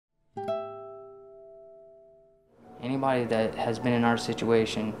Anybody that has been in our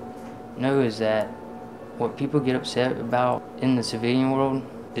situation knows that what people get upset about in the civilian world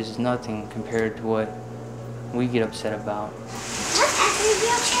is nothing compared to what we get upset about.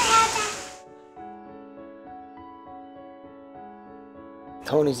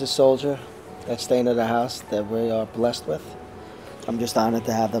 Tony's a soldier that's staying at the house that we are blessed with. I'm just honored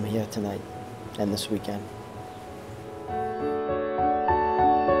to have them here tonight and this weekend.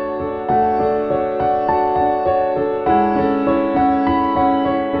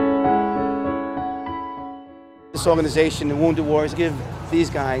 This organization, the Wounded Warriors, give these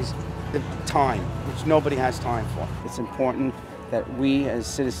guys the time, which nobody has time for. It's important that we, as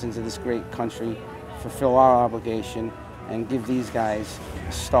citizens of this great country, fulfill our obligation and give these guys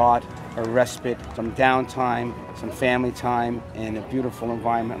a start, a respite, some downtime, some family time in a beautiful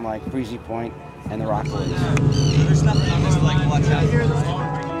environment like Breezy Point and the Rockaways. There's nothing on this to like watch out for.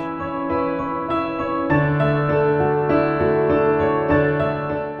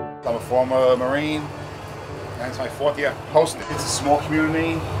 I'm a former Marine, and it's my 4th year hosting. It's a small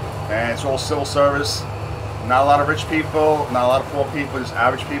community, and it's all civil service. Not a lot of rich people, not a lot of poor people, just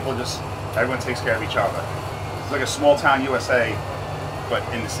average people, just everyone takes care of each other. It's like a small town USA, but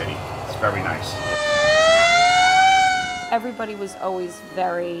in the city. It's very nice. Everybody was always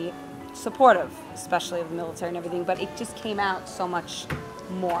very supportive, especially of the military and everything, but it just came out so much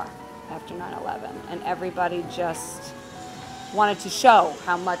more after 9/11, and everybody just wanted to show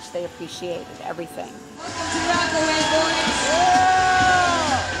how much they appreciated everything.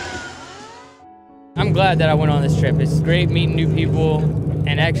 I'm glad that I went on this trip. It's great meeting new people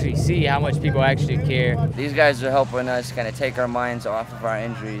and actually see how much people actually care. These guys are helping us kind of take our minds off of our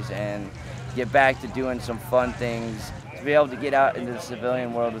injuries and get back to doing some fun things, to be able to get out into the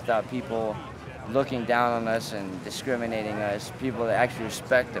civilian world without people looking down on us and discriminating us, people that actually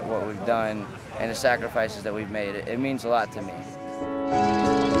respect what we've done and the sacrifices that we've made. It means a lot to me.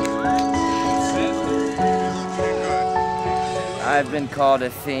 I've been called a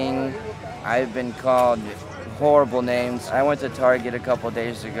thing. I've been called horrible names. I went to Target a couple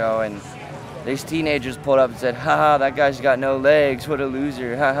days ago and these teenagers pulled up and said, haha, that guy's got no legs, what a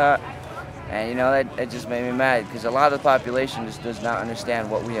loser, haha. And you know, that just made me mad because a lot of the population just does not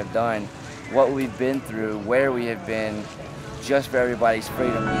understand what we have done, what we've been through, where we have been, just for everybody's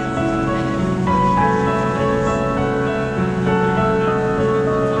freedom.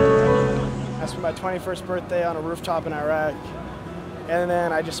 I spent my 21st birthday on a rooftop in Iraq. And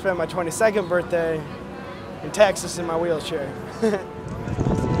then I just spent my 22nd birthday in Texas in my wheelchair.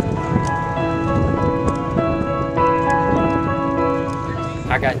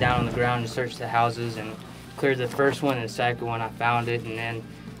 I got down on the ground and searched the houses and cleared the first one and the second one. I found it, and then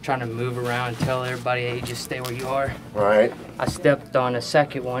trying to move around and tell everybody, hey, just stay where you are. Right. I stepped on the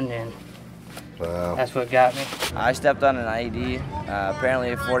second one, and that's what got me. I stepped on an IED,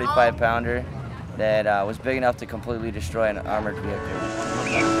 apparently a 45-pounder. That was big enough to completely destroy an armored vehicle.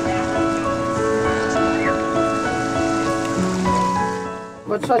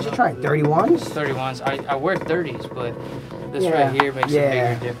 What size you trying? 31s? 31s. I wear 30s, but this right here makes a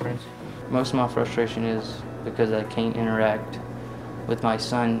bigger difference. Most of my frustration is because I can't interact with my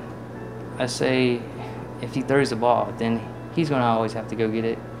son. I say if he throws the ball, then he's going to always have to go get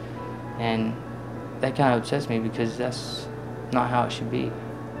it. And that kind of upsets me because that's not how it should be.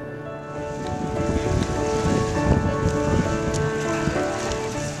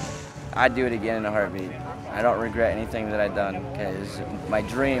 I'd do it again in a heartbeat. I don't regret anything that I've done because my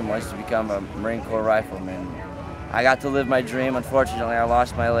dream was to become a Marine Corps rifleman. I got to live my dream. Unfortunately, I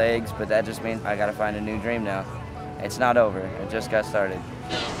lost my legs, but that just means I got to find a new dream now. It's not over. It just got started.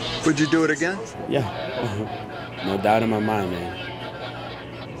 Would you do it again? Yeah, no doubt in my mind, man.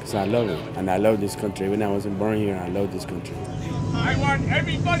 Because I love it, and I love this country. When I wasn't born here, I love this country. I want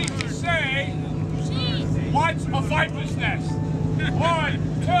everybody to say, what's a viper's nest? 1,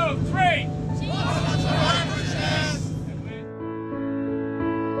 2, 3.